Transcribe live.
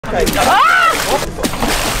That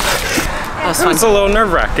was a little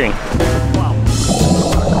nerve-wracking.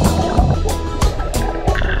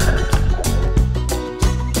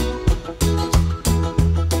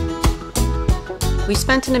 We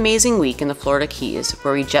spent an amazing week in the Florida Keys,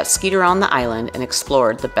 where we jet skied around the island and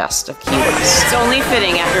explored the best of Key West. It's only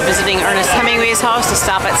fitting after visiting Ernest Hemingway's house to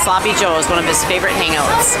stop at Sloppy Joe's, one of his favorite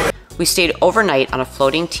hangouts. We stayed overnight on a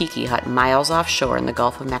floating tiki hut miles offshore in the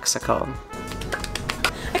Gulf of Mexico.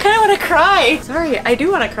 I kind of want to cry. Sorry, I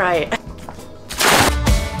do want to cry.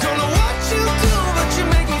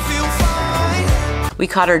 We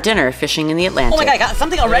caught our dinner fishing in the Atlantic. Oh my god, I got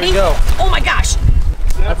something already? Oh my gosh!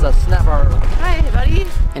 That's a snapper. Hi, buddy.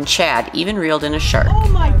 And Chad even reeled in a shark. Oh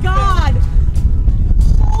my god!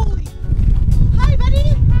 Holy! Hi,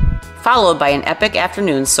 buddy! Followed by an epic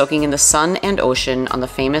afternoon soaking in the sun and ocean on the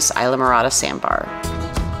famous Islamorada sandbar.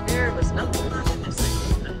 There was nothing left in this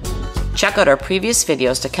thing. Check out our previous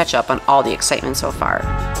videos to catch up on all the excitement so far.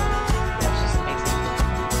 That's just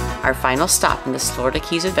amazing. Our final stop in this Florida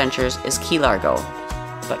Keys adventures is Key Largo.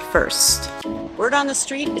 But first, word on the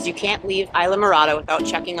street is you can't leave Islamorada without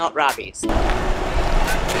checking out Robbie's.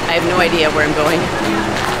 I have no idea where I'm going.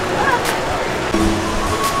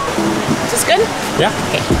 Is this good? Yeah.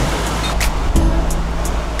 Okay.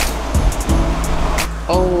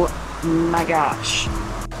 Oh my gosh.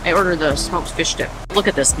 I ordered the smoked fish dip. Look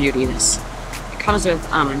at this beauty. It comes with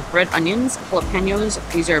red onions, jalapenos.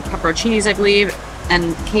 These are pepperoncinis, I believe,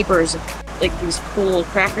 and capers, like these cool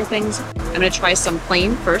cracker things. I'm gonna try some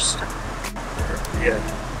plain first. Yeah.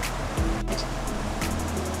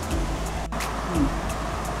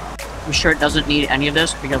 I'm sure it doesn't need any of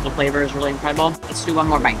this because the flavor is really incredible. Let's do one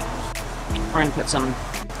more bite. We're gonna put some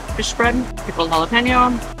fish spread, pickled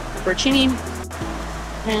jalapeno, pepperoncini,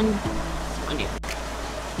 and onion.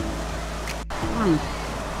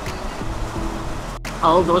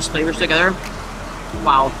 All of those flavors together.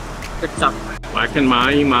 Wow, good stuff. Black and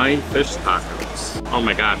my fish tacos. Oh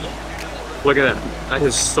my god. Look at that. That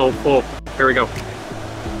is so full. Here we go.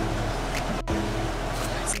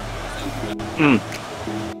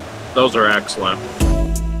 Those are excellent. 2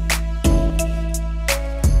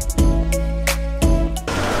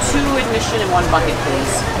 admission and 1 bucket,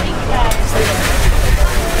 please.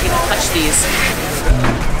 You can touch these.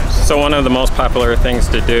 So one of the most popular things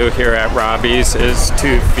to do here at Robbie's is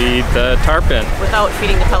to feed the tarpon. Without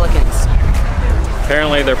feeding the pelicans.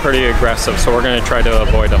 Apparently they're pretty aggressive, so we're going to try to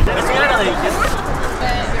avoid them.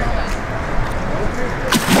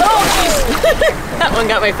 Oh, jeez! That one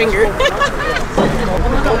got my finger.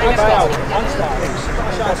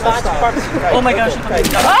 Oh my gosh.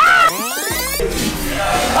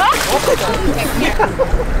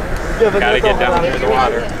 Gotta get down near the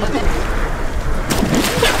water.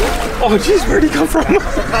 Oh jeez, where'd he come from?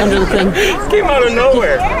 Under the thing. Came out of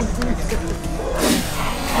nowhere.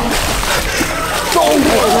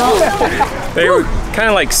 They were kind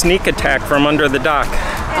of like sneak attack from under the dock.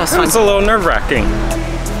 It was a little nerve-wracking.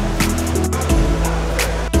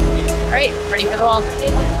 All right, ready for the wall.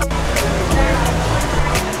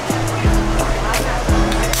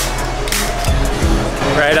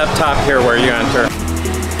 Right up top here where you enter.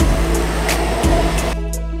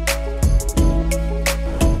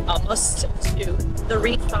 Almost to the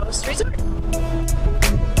Reef House Resort.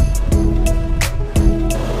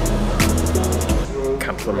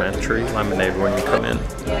 Complimentary lemonade when you come in.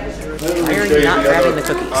 Why are you not grabbing the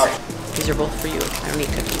cookies? These are both for you. I don't need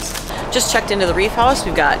cookies. Just checked into the Reef House.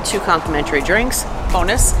 We've got 2 complimentary drinks,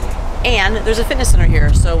 bonus, and there's a fitness center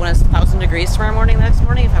here. So when it's 1,000 degrees tomorrow morning, the next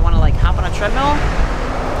morning, if I want to like hop on a treadmill,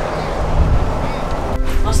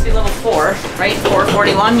 must be level 4, right?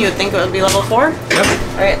 441. You would think it would be level 4. Yep.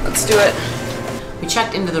 All right, let's do it. We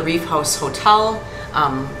checked into the Reef House Hotel.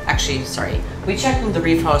 Actually, sorry. We checked into the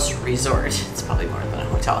Reef House Resort. It's probably more than a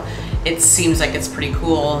hotel. It seems like it's pretty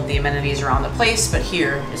cool. The amenities around the place, but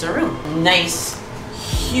here is our room. Nice,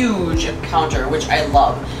 huge counter, which I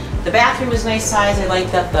love. The bathroom is nice size. I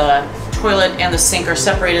like that the toilet and the sink are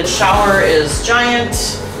separated. Shower is giant. I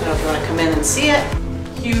don't know if you want to come in and see it.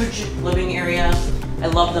 Huge living area. I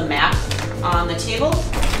love the map on the table.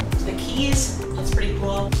 The keys, that's pretty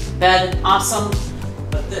cool. Bed, awesome.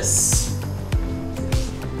 But this.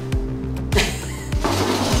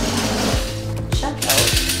 Check out.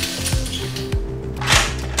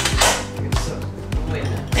 Wait a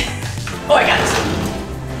minute. Oh, I got it.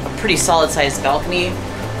 A pretty solid sized balcony.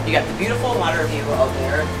 You got the beautiful water view out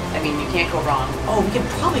there. I mean, you can't go wrong. Oh, we could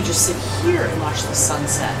probably just sit here and watch the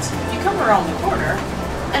sunset. If you come around the corner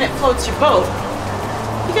and it floats your boat,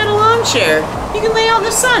 you got a lawn chair. You can lay out in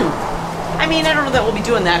the sun. I mean, I don't know that we'll be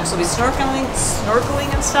doing that because we'll be snorkeling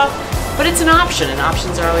and stuff, but it's an option, and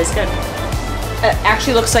options are always good. It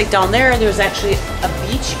actually looks like down there's actually a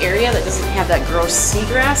beach area that doesn't have that gross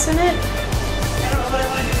seagrass in it. I don't know what I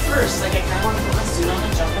want to do first. Like, I kind of want to put my suit on and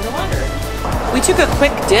jump in the water. We took a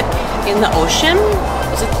quick dip in the ocean.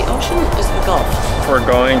 Is it the ocean? Is it the Gulf? We're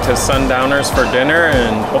going to Sundowners for dinner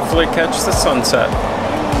and hopefully catch the sunset.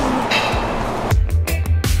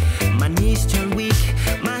 My knees turned weak,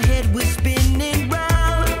 my head was spinning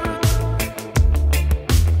round.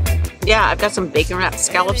 Yeah, I've got some bacon wrapped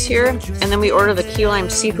scallops here, and then we ordered the key lime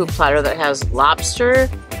seafood platter that has lobster,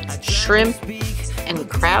 shrimp, and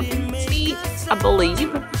crab feet, I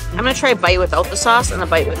believe. I'm gonna try a bite without the sauce and a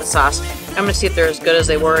bite with the sauce. I'm gonna see if they're as good as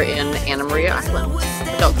they were in Anna Maria Island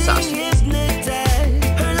without the sauce.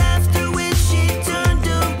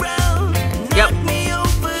 Yep.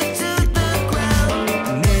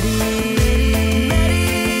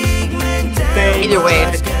 Either way,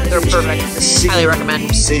 they're perfect. Highly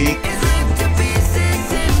recommend.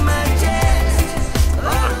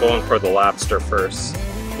 I'm going for the lobster first.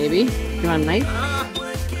 Maybe? You want a knife?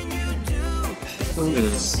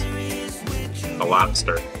 Is the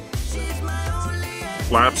lobster.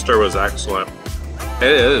 Lobster was excellent.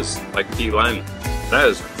 It is like key lime. That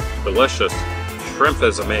is delicious. Shrimp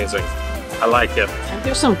is amazing. I like it. I think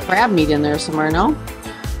there's some crab meat in there somewhere, no?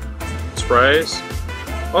 Sprays.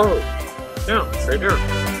 Oh, yeah, right here.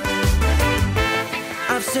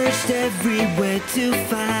 I've searched everywhere to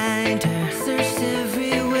find her. Searched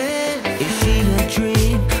everywhere. Is she a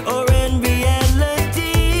dream or in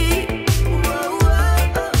reality?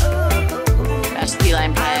 Best key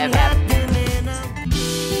lime pie I've had.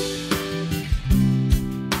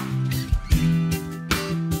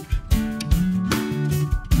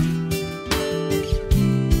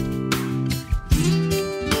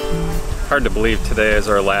 Hard to believe today is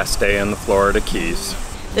our last day in the Florida Keys.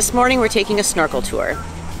 This morning we're taking a snorkel tour.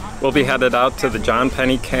 We'll be headed out to the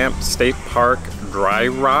Pennenkamp State Park Dry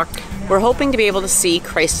Rock. We're hoping to be able to see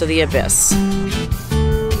Christ of the Abyss.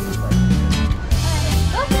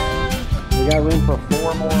 We got room for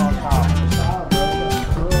 4 more on top.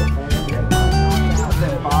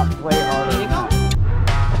 Play harder.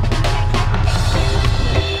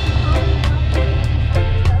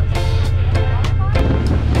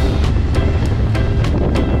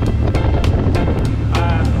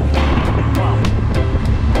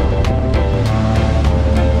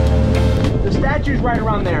 Right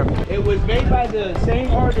around there. It was made by the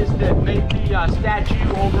same artist that made the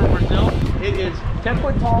statue over in Brazil. It is 10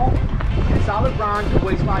 foot tall, solid bronze, it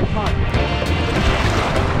weighs 5 tons.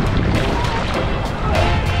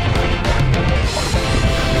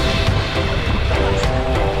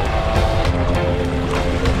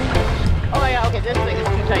 Oh yeah, okay, this thing is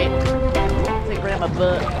too tight. It's like right on my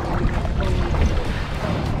butt.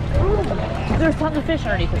 There's tons of fish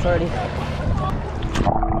underneath us already.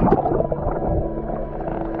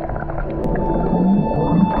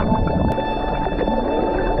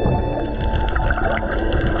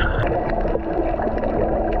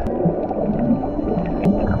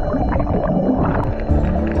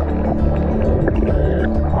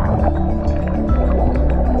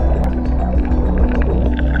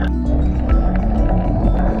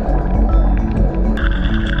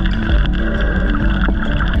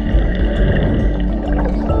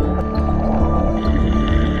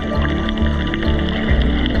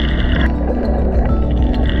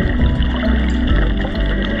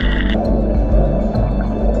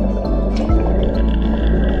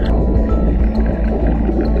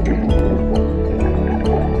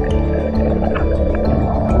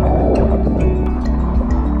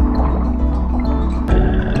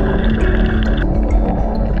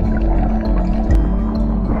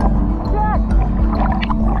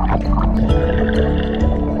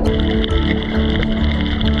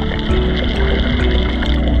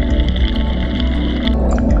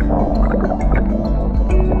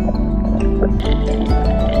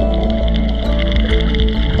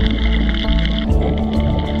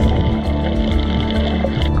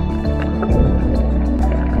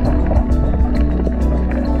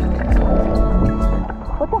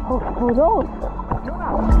 are those?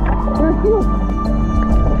 They're huge.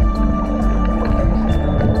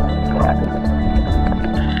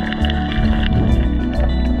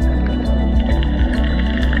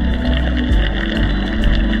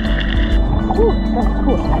 Ooh, that's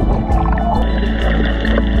cool.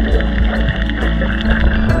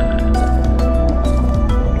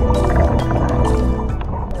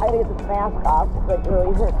 I gotta get this mask off. It's like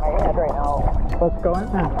really hurting my head right now. Let's go in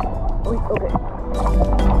there. Okay.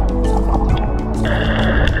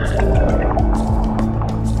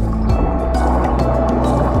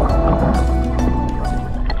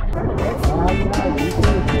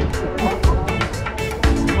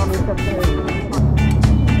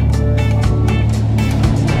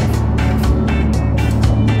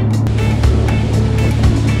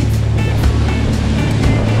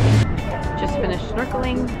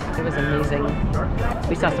 It was amazing.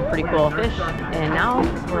 We saw some pretty cool fish, and now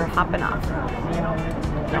we're hopping off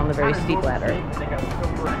down the very steep ladder.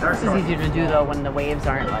 This is easier to do though when the waves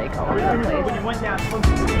aren't like all over the place.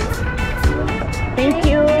 Thank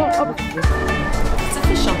you. Oh. It's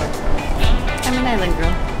official. I'm an island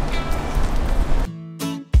girl.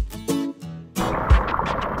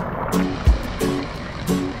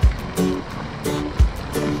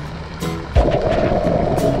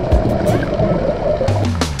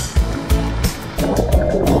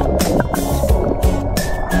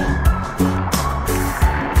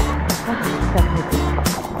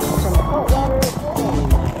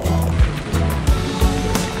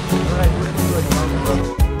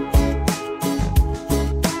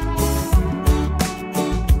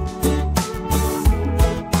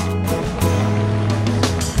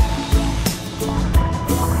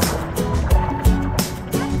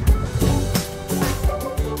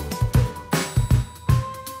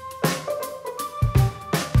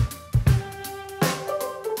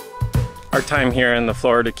 Our time here in the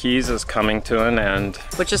Florida Keys is coming to an end.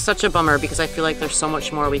 Which is such a bummer because I feel like there's so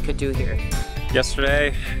much more we could do here.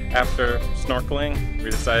 Yesterday, after snorkeling, we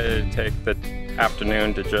decided to take the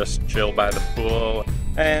afternoon to just chill by the pool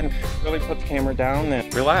and really put the camera down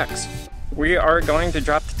and relax. We are going to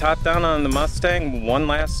drop the top down on the Mustang one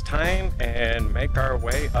last time and make our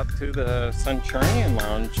way up to the Centurion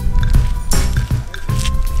Lounge.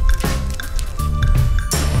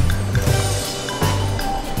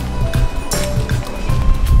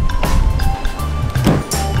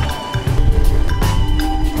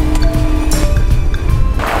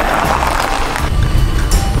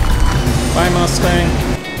 Bye, Mustang.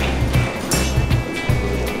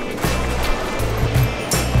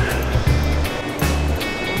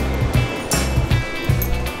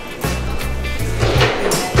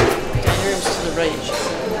 Dining room's to the right.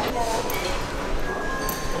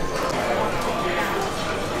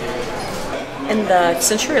 In the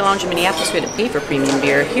Centurion Lounge in Minneapolis, we had to pay for premium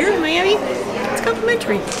beer. Here in Miami, it's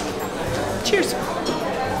complimentary. Cheers.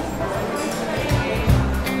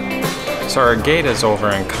 So our gate is over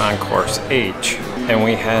in Concourse H, and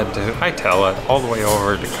we had to hightail it all the way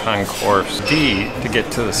over to Concourse D to get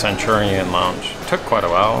to the Centurion Lounge. It took quite a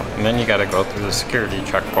while, and then you got to go through the security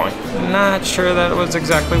checkpoint. Not sure that it was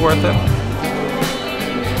exactly worth it.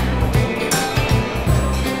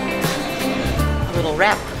 A little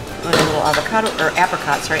wrap, a little avocado, or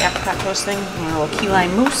apricot toasting, and a little key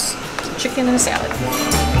lime mousse, some chicken, and a salad.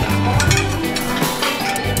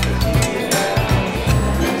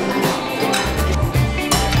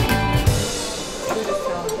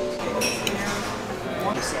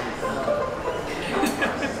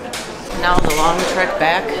 Now the long trek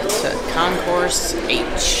back to Concourse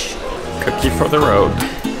H. Cookie for the road.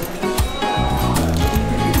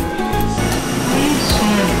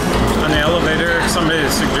 On the elevator, somebody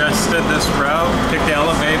suggested this route. Take the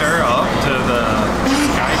elevator up to the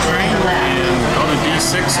SkyTrain and go to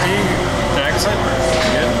D60 to exit.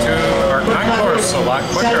 Get to our concourse a lot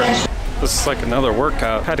quicker. This is like another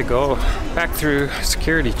workout. Had to go back through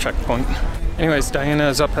security checkpoint. Anyways, Diana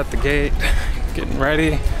is up at the gate, getting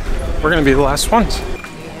ready. We're gonna be the last ones. We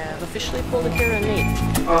have officially pulled the Kara and Nate.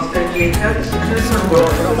 Okay, I'm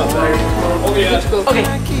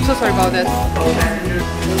so sorry about that.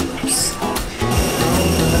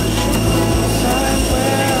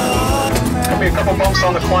 There'll be a couple bumps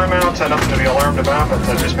on the climb out, nothing to be alarmed about,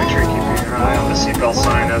 but just make sure you keep your eye on the seatbelt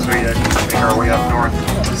sign as we make our way up north.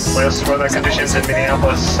 Latest weather conditions in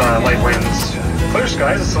Minneapolis, light winds, clear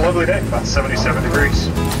skies. It's a lovely day, about 77 degrees.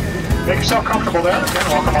 Make yourself comfortable there. Again,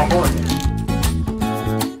 welcome on board.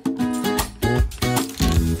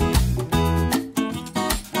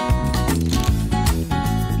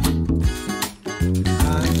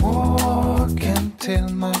 I walk until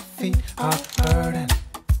my